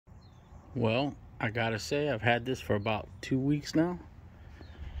Well, I gotta say, I've had this for about 2 weeks now.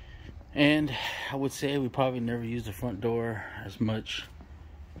 And I would say we probably never used the front door as much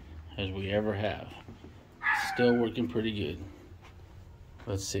as we ever have. Still working pretty good.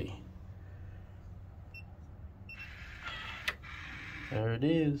 Let's see. There it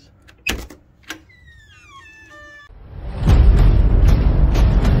is.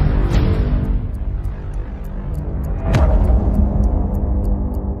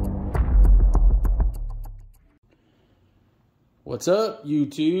 What's up,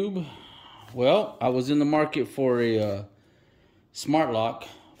 YouTube? Well, I was in the market for a Smartlock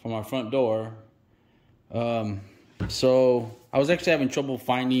for my front door. So I was actually having trouble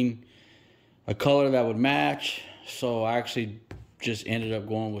finding a color that would match. So I actually just ended up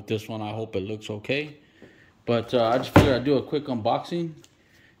going with this one. I hope it looks okay. But I just figured I'd do a quick unboxing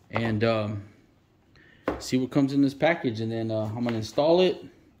and see what comes in this package. And then I'm going to install it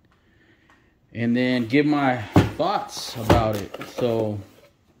and then give my thoughts about it. So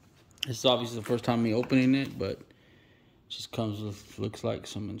this is obviously the first time me opening it, but it just comes with, looks like,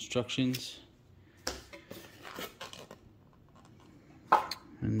 some instructions.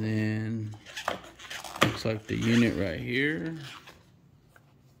 And then looks like the unit right here.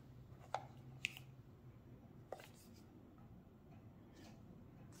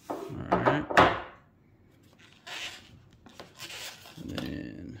 Alright. And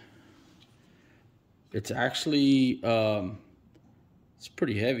then it's actually it's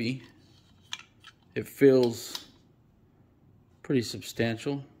pretty heavy. It feels pretty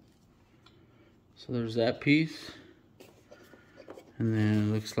substantial. So there's that piece. And then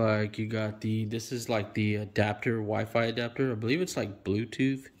it looks like you got this is like the adapter, Wi-Fi adapter. I believe it's like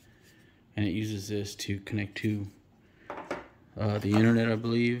Bluetooth. And it uses this to connect to the internet, I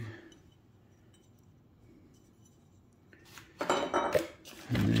believe.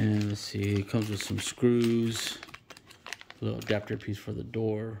 And then let's see, it comes with some screws, a little adapter piece for the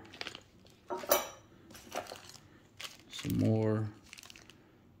door, some more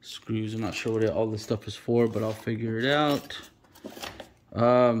screws. I'm not sure what all this stuff is for, but I'll figure it out.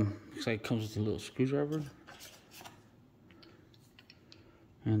 Looks like it comes with a little screwdriver,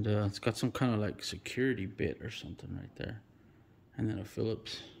 and it's got some kind of like security bit or something right there, and then a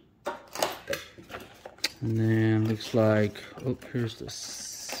Phillips. And then looks like, oh, here's the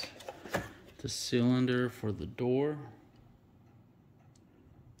cylinder for the door.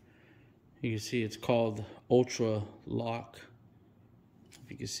 You can see it's called ULTRALOQ.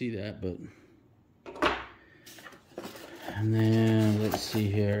 If you can see that, but. And then let's see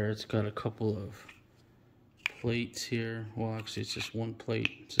here, it's got a couple of plates here. Well, actually it's just one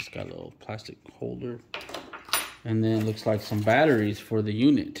plate. It's just got a little plastic holder. And then it looks like some batteries for the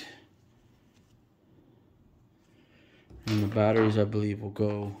unit. And the batteries, I believe, will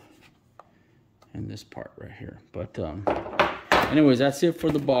go in this part right here. But anyways, that's it for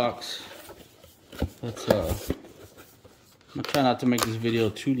the box. Let's I'm gonna try not to make this video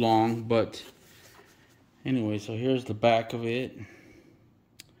too long, but anyway, so here's the back of it.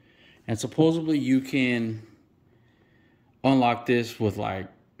 And supposedly you can unlock this with like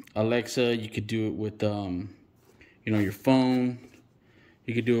Alexa. You could do it with you know, your phone.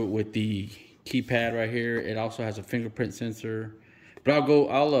 You could do it with the keypad right here. It also has a fingerprint sensor. But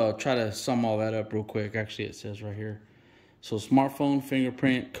I'll try to sum all that up real quick. Actually, it says right here. So smartphone,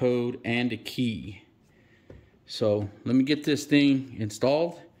 fingerprint, code, and a key. So let me get this thing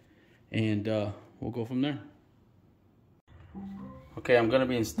installed and we'll go from there. Okay, I'm gonna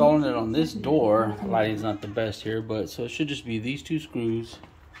be installing it on this door. Lighting's not the best here, but so it should just be these two screws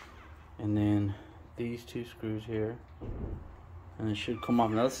and then these two screws here. And it should come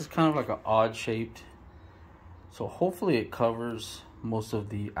off. Now this is kind of like an odd shaped, so hopefully it covers most of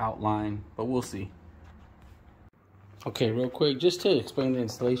the outline, but we'll see. Okay, real quick, just to explain the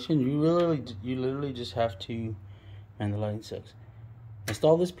installation, you literally just have to, and the lighting sucks,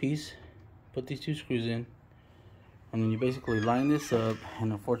 install this piece, put these two screws in, and then you basically line this up,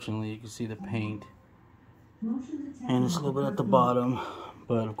 and unfortunately you can see the paint, and it's a little bit at the bottom,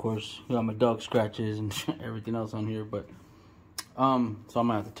 but of course you got my dog scratches and everything else on here, but so I'm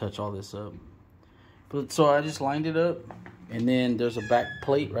gonna have to touch all this up. But so I just lined it up, and then there's a back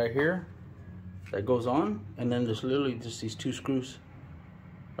plate right here that goes on, and then there's literally just these two screws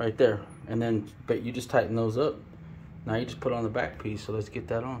right there, and then but you just tighten those up. Now you just put on the back piece. So let's get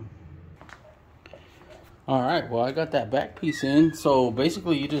that on. All right, well, I got that back piece in. So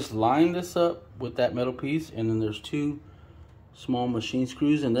basically you just line this up with that metal piece, and then there's two small machine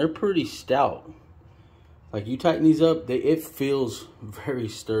screws, and they're pretty stout. Like, you tighten these up, it feels very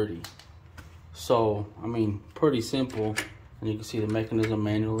sturdy. So, I mean, pretty simple. And you can see the mechanism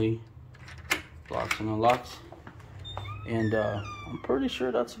manually. locks and unlocks. And I'm pretty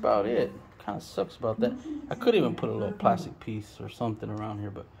sure that's about it. Kind of sucks about that. I could even put a little plastic piece or something around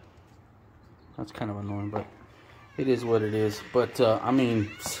here, but that's kind of annoying, but it is what it is. But I mean,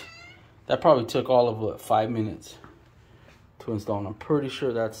 that probably took all of what, 5 minutes to install, and I'm pretty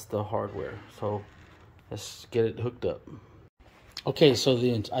sure that's the hardware. So let's get it hooked up. Okay, so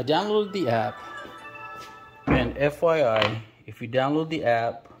I downloaded the app, and FYI, if you download the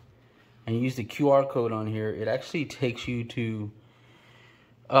app and use the QR code on here, it actually takes you to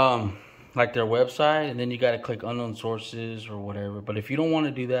like their website, and then you got to click unknown sources or whatever. But if you don't want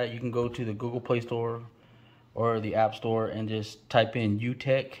to do that, you can go to the Google Play Store or the App Store and just type in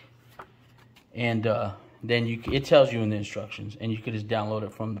UTech, and then it tells you in the instructions, and you can just download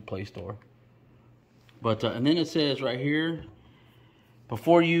it from the Play Store. But and then it says right here,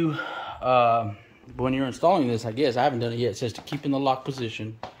 before you when you're installing this, I guess I haven't done it yet, it says to keep in the lock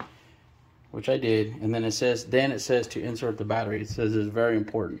position, which I did, and then it says to insert the battery. It says it's very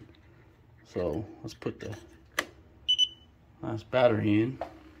important. So let's put the last battery in.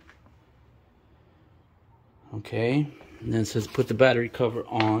 Okay, and then it says put the battery cover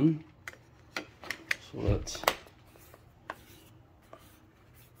on. So let's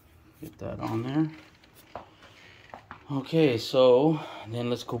get that on there. Okay, so then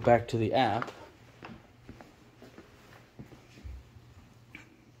let's go back to the app.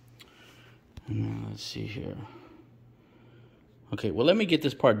 And then let's see here. Okay, well, let me get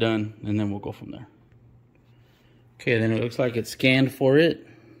this part done, and then we'll go from there. Okay, then it looks like it's scanned for it.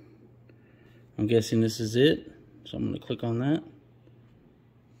 I'm guessing this is it. So I'm going to click on that.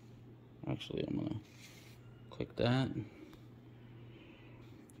 Actually, I'm going to click that.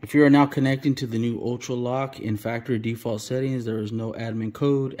 If you are now connecting to the new ULTRALOQ in factory default settings, there is no admin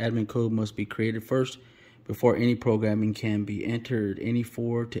code. Admin code must be created first before any programming can be entered. Any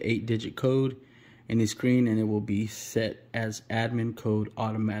 4 to 8 digit code in the screen, and it will be set as admin code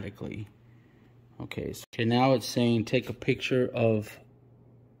automatically. Okay, so now it's saying take a picture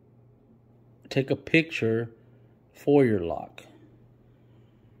for your lock.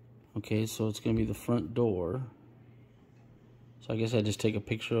 Okay, so it's gonna be the front door. So I guess I just take a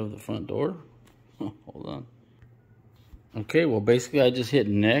picture of the front door. Hold on. Okay, well, basically I just hit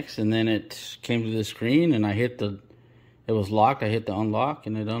next, and then it came to the screen, and I hit it was locked. I hit the unlock,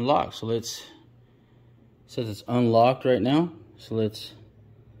 and it unlocked. So it says it's unlocked right now. So let's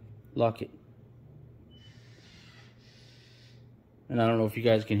lock it. And I don't know if you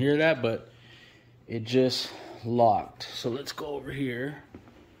guys can hear that, but it just locked. So let's go over here.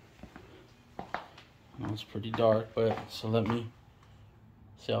 Well, it's pretty dark, but so let me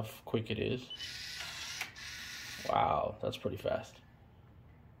see how quick it is. Wow, that's pretty fast.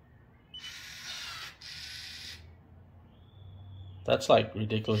 That's like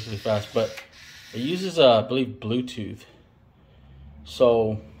ridiculously fast, but it uses, I believe, Bluetooth.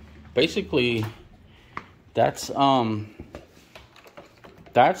 So basically, that's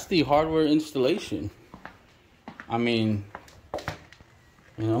the hardware installation. I mean,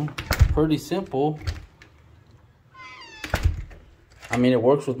 you know, pretty simple. I mean, it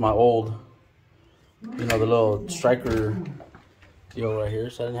works with my old, you know, the little striker deal right here,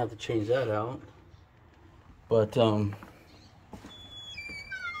 so I didn't have to change that out. But I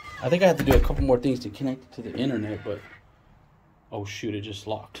think I have to do a couple more things to connect it to the internet, but oh shoot, it just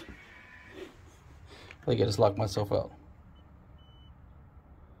locked. I think I just locked myself out.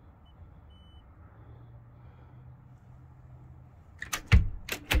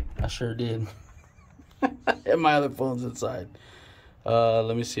 I sure did. And my other phone's inside.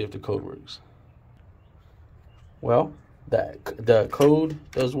 Let me see if the code works. Well, the code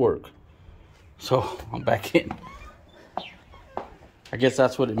does work. So I'm back in. I guess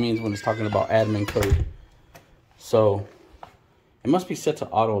that's what it means when it's talking about admin code. So it must be set to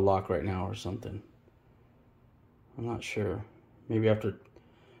auto lock right now or something. I'm not sure. Maybe after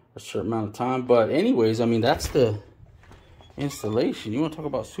a certain amount of time. But anyways, I mean, that's the installation. You want to talk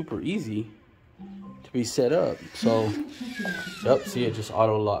about super easy to be set up. So, yep, see, it just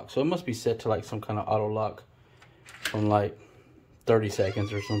auto lock. So it must be set to like some kind of auto lock from like 30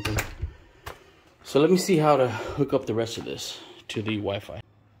 seconds or something. So let me see how to hook up the rest of this to the Wi-Fi.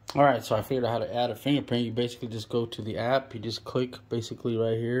 All right, so I figured out how to add a fingerprint. You basically just go to the app. You just click basically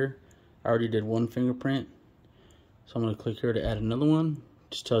right here. I already did one fingerprint. So I'm gonna click here to add another one.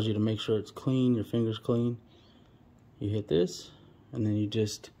 Just tells you to make sure it's clean, your finger's clean. You hit this, and then you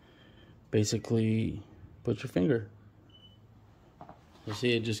just basically put your finger. You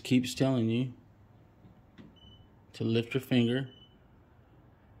see, it just keeps telling you to lift your finger,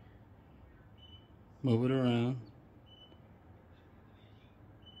 move it around,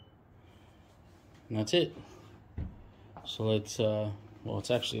 And that's it. So let's, well,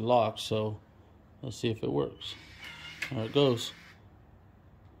 it's actually locked, so let's see if it works. There it goes.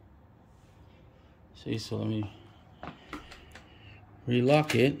 See, so let me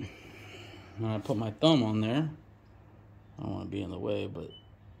relock it. And I put my thumb on there. I don't want to be in the way, but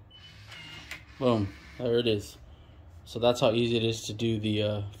boom, there it is. So that's how easy it is to do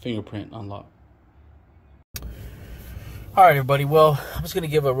the fingerprint unlock. All right, everybody. Well, I'm just going to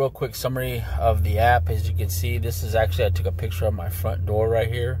give a real quick summary of the app. As you can see, this is actually, I took a picture of my front door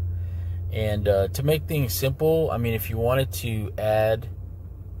right here. And to make things simple, I mean, if you wanted to add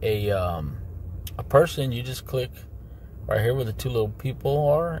a person, you just click right here where the two little people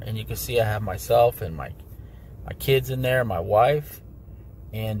are, and you can see I have myself and my kids in there, my wife,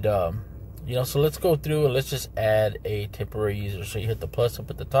 and you know, so let's go through and let's just add a temporary user. So you hit the plus up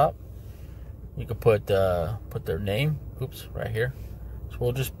at the top. You can put their name. Oops, right here. So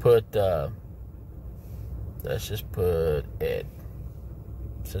we'll just put let's just put Ed,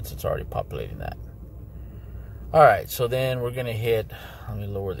 since it's already populating that. All right, so then we're gonna hit, let me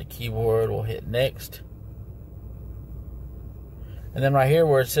lower the keyboard, we'll hit next. And then right here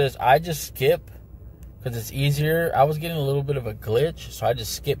where it says I just skip, because it's easier, I was getting a little bit of a glitch, so I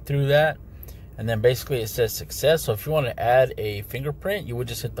just skipped through that. And then basically it says success. So if you want to add a fingerprint, you would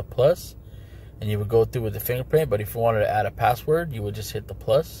just hit the plus and you would go through with the fingerprint. But if you wanted to add a password, you would just hit the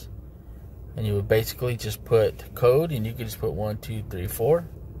plus and you would basically just put code, and you could just put 1 2 3 4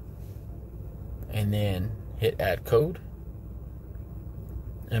 and then hit add code,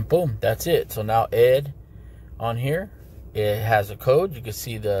 and boom, that's it. So now Ed on here, it has a code. You can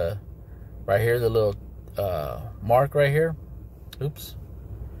see the right here, the little mark right here. Oops.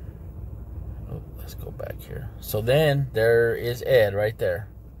 Oh, let's go back here. So then there is Ed right there.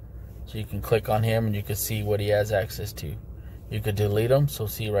 So you can click on him and you can see what he has access to. You could delete him. So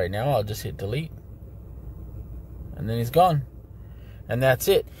see right now, I'll just hit delete. And then he's gone. And that's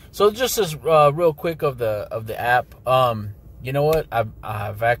it. So just as real quick of the app. You know what?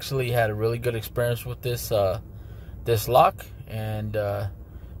 I've actually had a really good experience with this this lock, and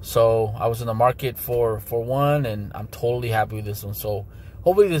so I was in the market for one, and I'm totally happy with this one. So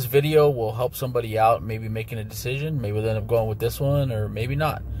hopefully this video will help somebody out, maybe making a decision. Maybe they'll end up going with this one, or maybe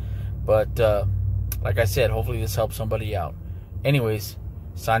not. But like I said, hopefully this helps somebody out. Anyways,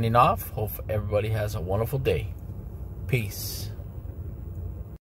 signing off. Hope everybody has a wonderful day. Peace.